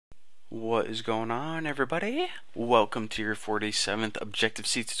What is going on, everybody? Welcome to your 47th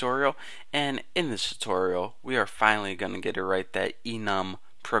Objective-C tutorial, and in this tutorial we are finally going to get to write that Enum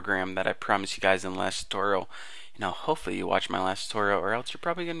program that I promised you guys in the last tutorial. Hopefully you watched my last tutorial, or else you're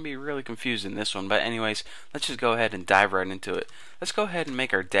probably going to be really confused in this one. But anyways, let's just go ahead and dive right into it. Let's go ahead and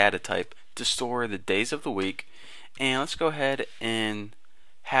make our data type to store the days of the week, and let's go ahead and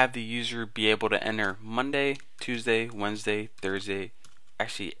have the user be able to enter Monday, Tuesday, Wednesday, Thursday,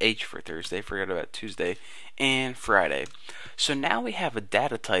 actually H for Thursday, forgot about Tuesday, and Friday. So now we have a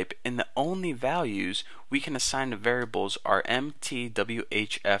data type, and the only values we can assign to variables are M, T, W,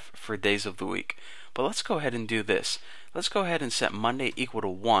 H, F for days of the week. But let's go ahead and do this. Let's go ahead and set Monday equal to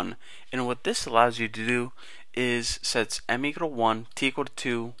 1, and what this allows you to do is sets M equal to 1, T equal to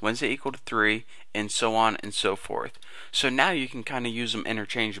 2, Wednesday equal to 3, and so on and so forth. So now you can kind of use them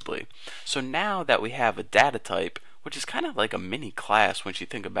interchangeably. So now that we have a data type, which is kind of like a mini class once you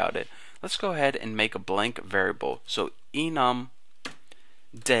think about it, let's go ahead and make a blank variable. So enum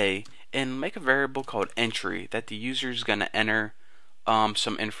day, and make a variable called entry that the user is going to enter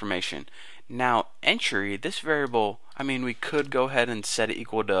some information. Now entry, this variable, we could go ahead and set it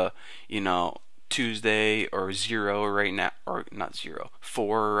equal to Tuesday or 0 right now, or not 0,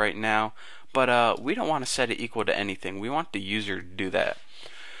 4 right now, but we don't want to set it equal to anything. We want the user to do that.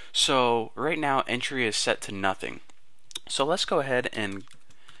 So right now entry is set to nothing. So let's go ahead and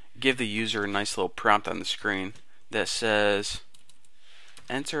give the user a nice little prompt on the screen that says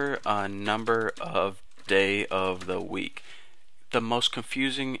enter a number of day of the week. The most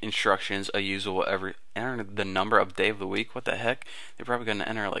confusing instructions a user will ever enter the number of day of the week. What the heck? They're probably going to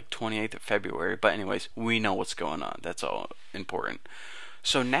enter like 28th of February, but anyways, we know what's going on. That's all important.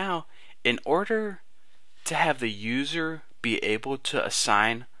 So now, in order to have the user be able to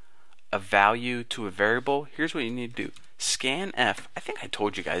assign a value to a variable, here's what you need to do. Scanf, I think I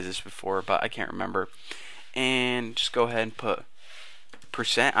told you guys this before, but I can't remember, and just go ahead and put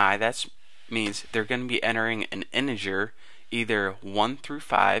 %i. That means they're going to be entering an integer, either 1 through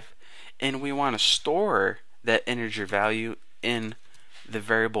 5, and we want to store that integer value in the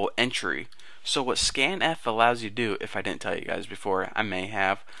variable entry. So what scanf allows you to do, if I didn't tell you guys before, I may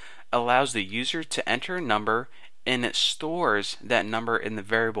have, allows the user to enter a number, and it stores that number in the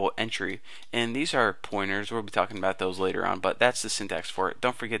variable entry. And these are pointers. We'll be talking about those later on, but that's the syntax for it.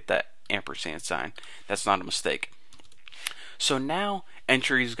 Don't forget that ampersand sign. That's not a mistake. So now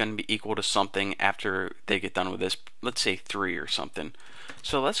entry is going to be equal to something after they get done with this. Let's say 3 or something.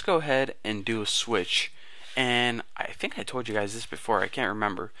 So let's go ahead and do a switch. And I think I told you guys this before. I can't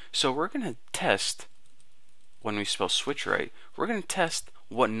remember. So we're going to test, when we spell switch right, we're going to test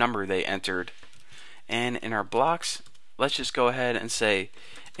what number they entered. And in our blocks, let's just go ahead and say,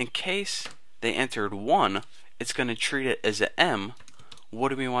 in case they entered 1, it's going to treat it as an M. What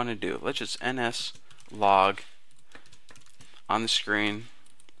do we want to do? Let's just ns log on the screen.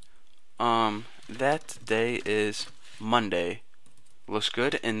 That day is Monday. Looks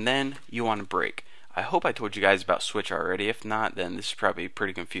good. And then you want to break. I hope I told you guys about switch already. If not, then this is probably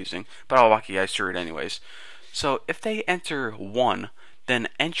pretty confusing. But I'll walk you guys through it anyways. So if they enter 1, then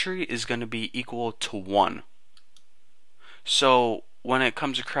entry is going to be equal to 1. So when it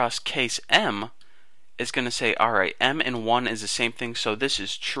comes across case M, it's going to say, alright, M and 1 is the same thing, so this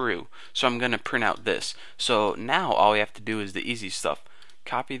is true. So I'm going to print out this. So now all we have to do is the easy stuff.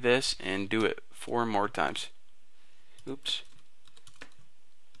 Copy this and do it 4 more times. Oops.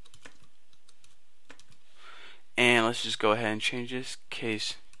 And let's just go ahead and change this.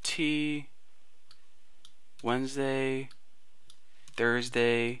 Case T, Wednesday,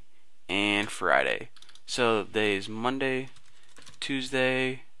 Thursday, and Friday. So days Monday,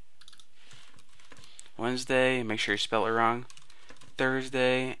 Tuesday, Wednesday, make sure you spell it wrong,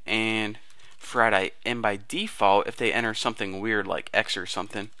 Thursday, and Friday. And by default, if they enter something weird like X or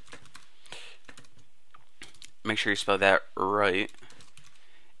something, make sure you spell that right.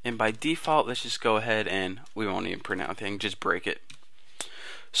 And by default, let's just go ahead and we won't even print out anything, just break it.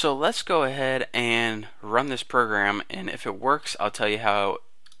 So let's go ahead and run this program, and if it works, I'll tell you how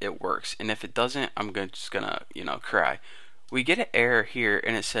it works. And if it doesn't, I'm just gonna, cry. We get an error here,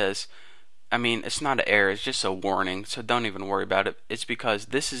 and it says, it's not an error, it's just a warning, so don't even worry about it. It's because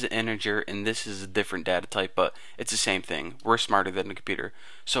this is an integer and this is a different data type, but it's the same thing. We're smarter than the computer.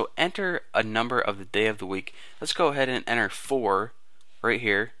 So enter a number of the day of the week. Let's go ahead and enter 4 right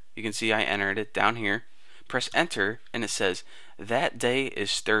here. You can see I entered it down here. Press enter, and it says that day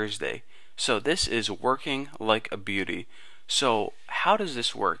is Thursday. So this is working like a beauty. So how does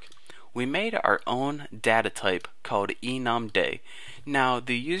this work? We made our own data type called enum day. Now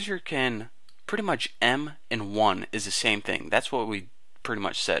the user can pretty much M and 1 is the same thing. That's what we pretty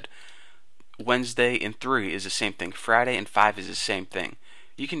much said. Wednesday and 3 is the same thing. Friday and 5 is the same thing.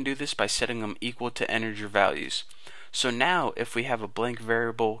 You can do this by setting them equal to integer values. So now if we have a blank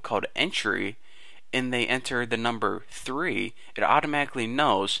variable called entry and they enter the number 3, it automatically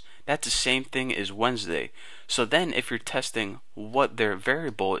knows that's the same thing as Wednesday. So then if you're testing what their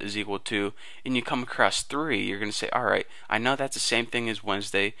variable is equal to and you come across 3, you're going to say, alright, I know that's the same thing as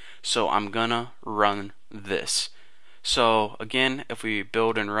Wednesday, so I'm going to run this. So again, if we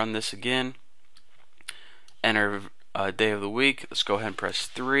build and run this again, enter day of the week, let's go ahead and press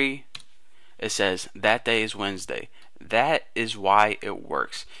 3. It says that day is Wednesday. That is why it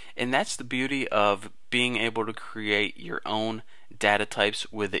works. And that's the beauty of being able to create your own data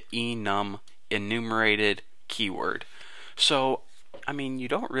types with the enum enumerated keyword. So, I mean, you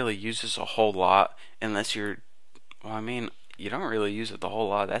don't really use this a whole lot unless you're, well, I mean, you don't really use it the whole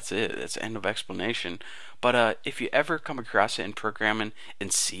lot. That's it. That's the end of explanation. But if you ever come across it in programming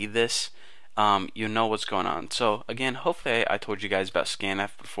and see this, you know what's going on. So again, hopefully I told you guys about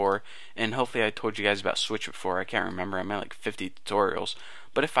scanf before, and hopefully I told you guys about switch before. I can't remember. I made like 50 tutorials,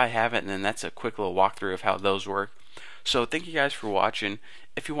 but if I haven't, then that's a quick little walkthrough of how those work. So thank you guys for watching.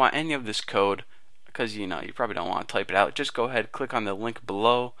 If you want any of this code, because you know you probably don't want to type it out, just go ahead, click on the link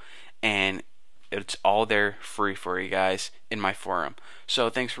below, and it's all there free for you guys in my forum. So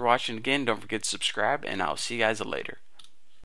thanks for watching again. Don't forget to subscribe, and I'll see you guys later.